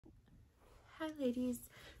Hi ladies.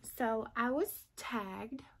 So I was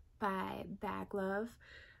tagged by Bag Love.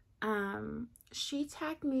 She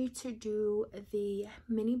tagged me to do the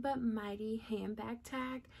Mini But Mighty handbag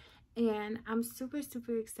tag, and I'm super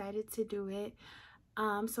excited to do it.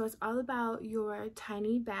 So it's all about your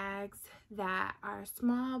tiny bags that are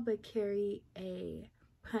small but carry a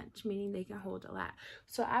punch, meaning they can hold a lot.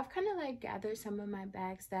 So I've kind of like gathered some of my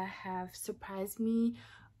bags that have surprised me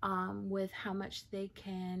with how much they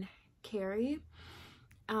can carry.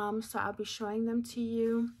 So I'll be showing them to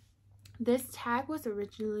you. This tag was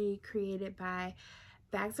originally created by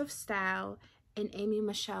Bags of Style and Amy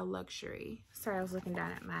Michelle Luxury. Sorry, I was looking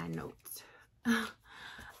down at my notes.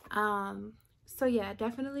 So yeah,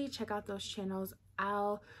 definitely check out those channels.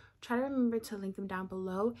 I'll try to remember to link them down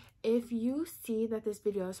below. If you see that this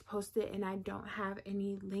video is posted and I don't have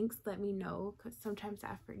any links, let me know, because sometimes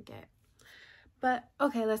I forget. But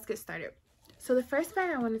okay, let's get started. So the first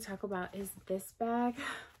bag I want to talk about is this bag.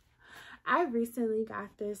 I recently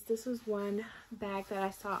got this. This was one bag that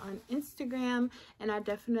I saw on Instagram and I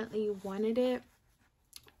definitely wanted it.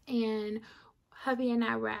 And hubby and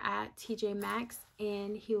I were at TJ Maxx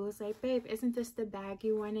and he was like, babe, isn't this the bag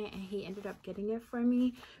you wanted? And he ended up getting it for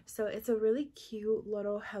me. So it's a really cute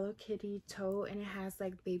little Hello Kitty tote and it has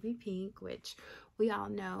like baby pink, which we all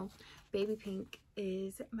know baby pink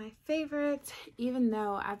is my favorite, even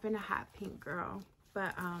though I've been a hot pink girl.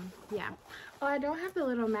 But yeah. Oh, I don't have the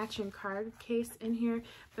little matching card case in here,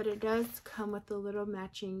 but it does come with the little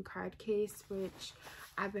matching card case, which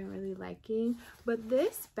I've been really liking. But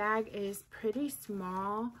this bag is pretty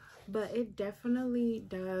small, but it definitely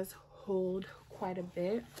does hold quite a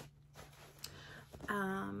bit.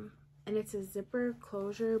 And it's a zipper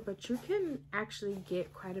closure, but you can actually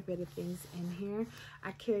get quite a bit of things in here.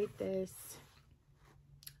 I carried this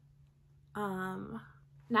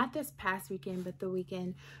not this past weekend, but the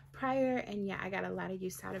weekend prior, and yeah, I got a lot of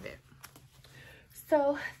use out of it.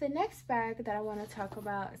 So the next bag that I want to talk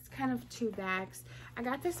about is kind of two bags. I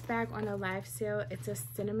got this bag on a live sale. It's a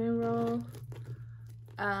cinnamon roll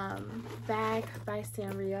bag by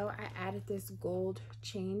Sanrio. I added this gold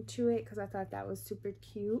chain to it because I thought that was super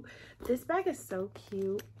cute. This bag is so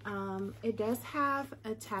cute. It does have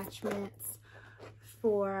attachments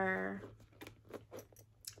for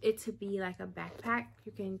it to be like a backpack.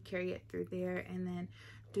 You can carry it through there and then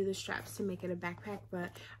do the straps to make it a backpack,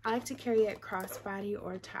 but I like to carry it crossbody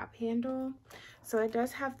or top handle. So it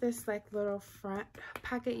does have this like little front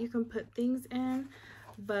pocket you can put things in,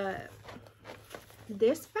 but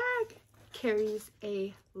this bag carries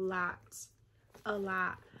a lot.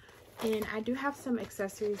 And I do have some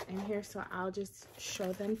accessories in here, so I'll just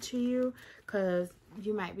show them to you because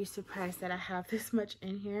you might be surprised that I have this much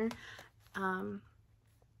in here.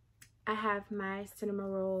 I have my cinnamon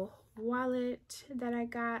roll wallet that I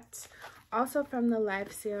got also from the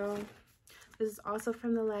live sale. This is also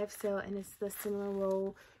from the live sale, and it's the cinnamon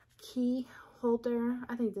roll key holder.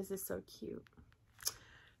 I think this is so cute.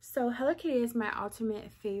 So Hello Kitty is my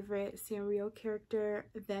ultimate favorite Sanrio character,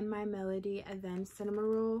 then My Melody, and then Cinnamon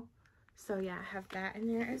Roll. So yeah, I have that in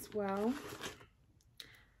there as well.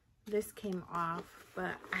 This came off,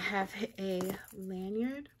 but I have a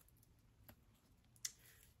lanyard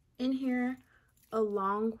in here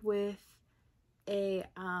along with a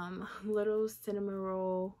little cinnamon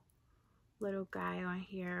roll little guy on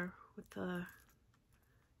here with a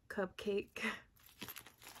cupcake.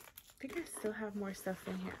 I think I still have more stuff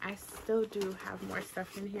in here. I still do have more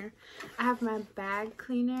stuff in here. I have my bag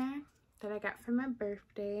cleaner that I got for my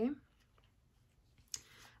birthday.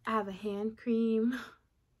 I have a hand cream.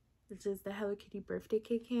 This is the Hello Kitty birthday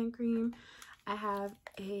cake hand cream. I have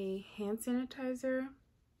a hand sanitizer,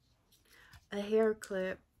 a hair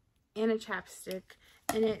clip, and a chapstick,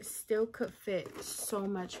 and it still could fit so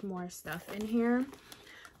much more stuff in here.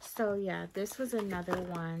 So yeah, this was another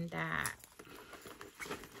one that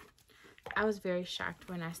I was very shocked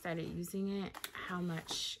when I started using it, how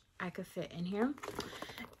much I could fit in here.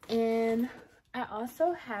 And I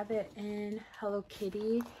also have it in Hello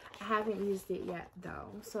Kitty. I haven't used it yet though,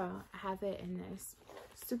 so I have it in this.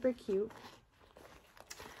 Super cute.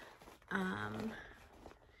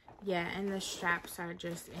 Yeah, and the straps are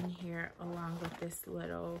just in here along with this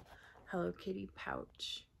little Hello Kitty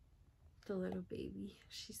pouch. The little baby,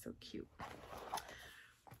 she's so cute.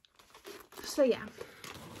 So yeah,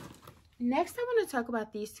 next I want to talk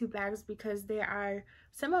about these two bags because they are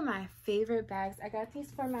some of my favorite bags. I got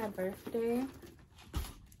these for my birthday.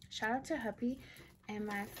 Shout out to hubby and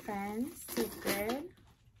my friend Secret.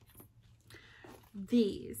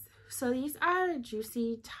 These are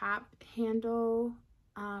Juicy top handle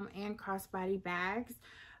and crossbody bags.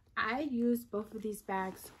 I use both of these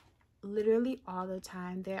bags literally all the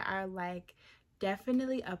time. They are like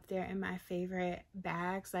definitely up there in my favorite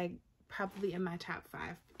bags, like probably in my top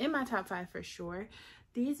 5. In my top 5 for sure.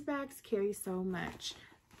 These bags carry so much.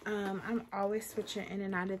 I'm always switching in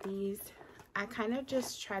and out of these. I kind of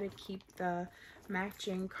just try to keep the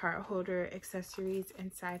matching card holder accessories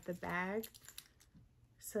inside the bag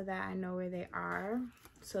so that I know where they are.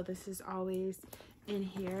 So this is always in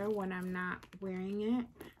here when I'm not wearing it.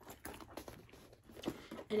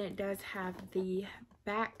 And it does have the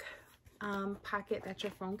back pocket that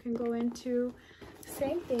your phone can go into.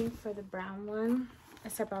 Same thing for the brown one,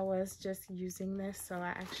 except I was just using this, so I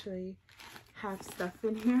actually have stuff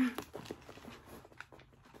in here.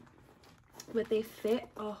 But they fit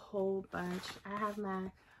a whole bunch. I have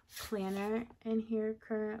my planner in here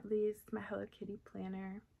currently. It's my Hello Kitty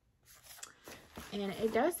planner. And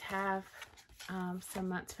it does have some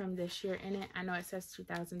months from this year in it. I know it says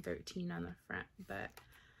 2013 on the front, but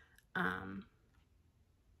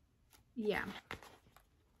yeah.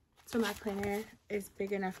 So my planner is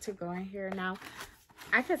big enough to go in here. Now,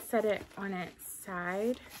 I could set it on its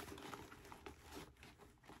side.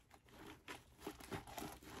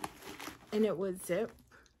 And it would zip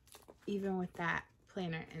even with that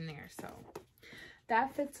planner in there. So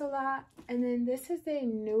that fits a lot. And then this is a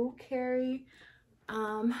new carry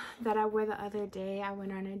that I wore the other day. I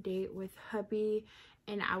went on a date with hubby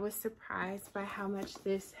and I was surprised by how much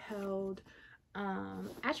this held.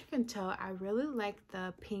 As you can tell, I really like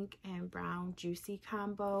the pink and brown juicy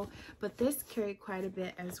combo, but this carried quite a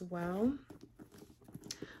bit as well.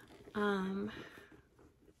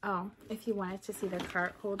 Oh, if you wanted to see the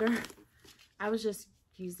card holder, I was just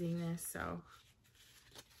using this, so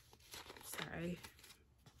sorry.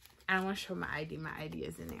 I don't want to show my ID. My ID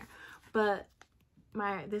is in there, but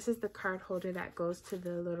this is the card holder that goes to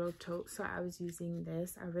the little tote, so I was using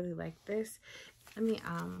this. I really like this. Let me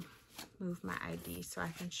move my ID so I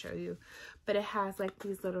can show you. But it has like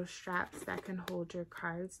these little straps that can hold your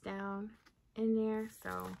cards down in there.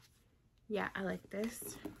 So yeah, I like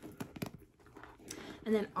this.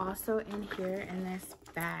 And then also in here in this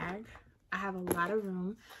bag, I have a lot of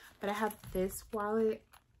room, but I have this wallet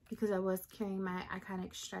because I was carrying my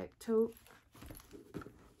iconic stripe tote.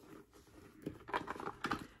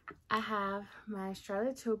 I have my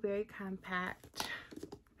Charlotte Tilbury compact,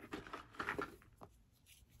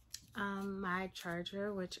 my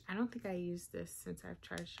charger, which I don't think I used this since I've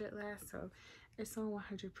charged it last, so it's on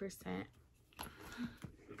 100%.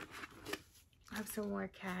 I have some more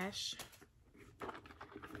cash,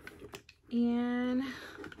 and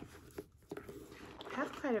I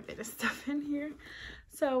have quite a bit of stuff in here.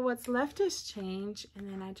 So what's left is change, and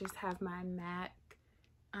then I just have my MAC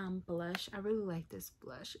blush. I really like this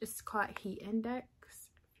blush. It's called Heat Index,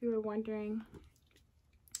 if you were wondering.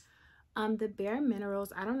 The Bare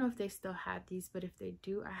Minerals, I don't know if they still have these, but if they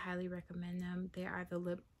do, I highly recommend them. They are the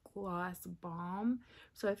lip gloss balm.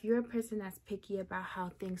 So if you're a person that's picky about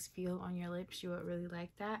how things feel on your lips, you would really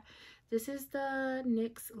like that. This is the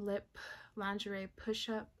NYX Lip Lingerie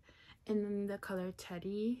Push-Up in the color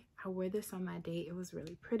Teddy. I wore this on my date. It was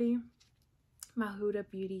really pretty. My Huda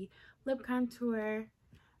Beauty lip contour.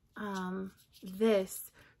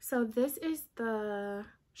 So this is the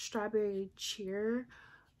Strawberry Cheer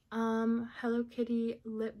Hello Kitty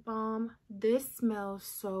lip balm. This smells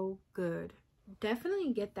so good.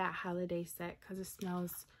 Definitely get that holiday set because it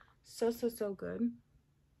smells so good.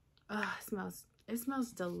 It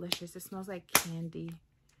smells delicious. It smells like candy.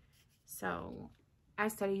 So I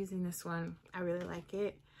started using this one. I really like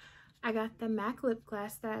it. I got the MAC lip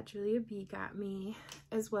gloss that Julia B got me,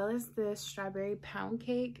 as well as the Strawberry Pound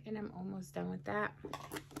Cake, and I'm almost done with that.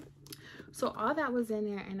 So all that was in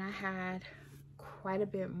there, and I had quite a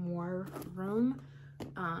bit more room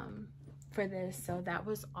for this, so that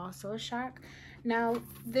was also a shock. Now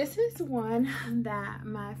this is one that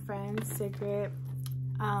my friend Sigrid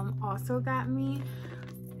also got me,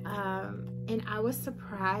 and I was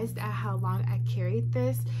surprised at how long I carried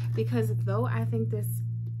this, because though I think this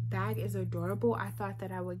bag is adorable, I thought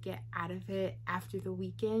that I would get out of it after the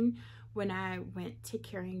weekend when I went to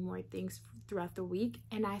carrying more things throughout the week,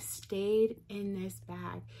 and I stayed in this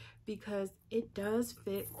bag because it does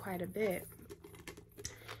fit quite a bit.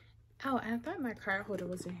 Oh, and I thought my card holder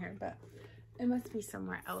was in here, but it must be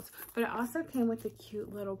somewhere else. But it also came with a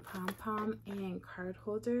cute little pom-pom and card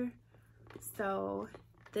holder. So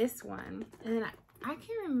this one, and then I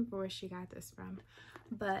can't remember where she got this from,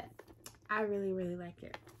 but I really like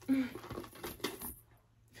it.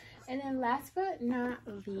 And then last but not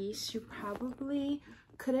least, you probably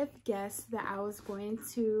could have guessed that I was going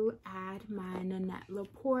to add my Nanette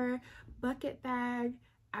Lepore bucket bag.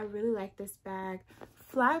 I really like this bag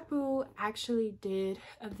Flatboo actually did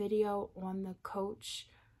a video on the Coach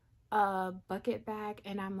bucket bag,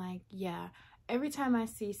 and I'm like, yeah, every time I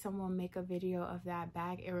see someone make a video of that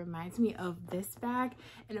bag, it reminds me of this bag,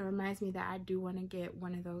 and it reminds me that I do want to get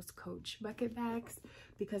one of those Coach bucket bags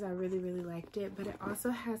because I really liked it. But it also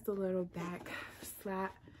has the little back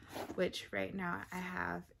slap, which right now I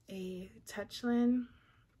have a Touchland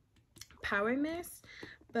Power Mist,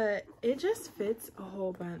 but it just fits a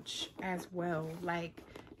whole bunch as well. Like,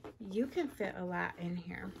 you can fit a lot in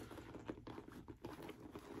here.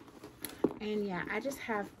 And yeah, I just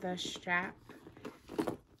have the strap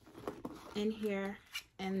in here,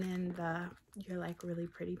 and then your like really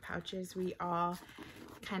pretty pouches we all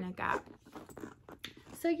kind of got.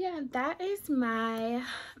 So yeah, that is my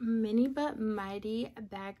Mini But Mighty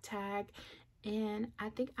bag tag, and I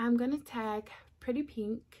think I'm gonna tag Pretty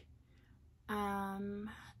Pink.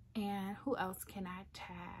 And who else can I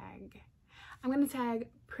tag? I'm gonna tag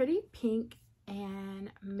Pretty Pink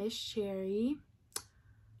and Miss Cherry,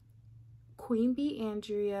 Queen Bee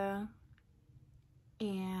Andrea,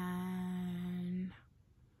 and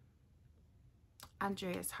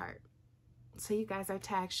Andrea's Heart. So you guys are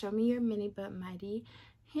tagged. Show me your Mini But Mighty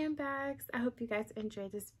handbags. I hope you guys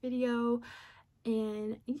enjoyed this video,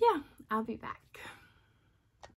 and yeah, I'll be back.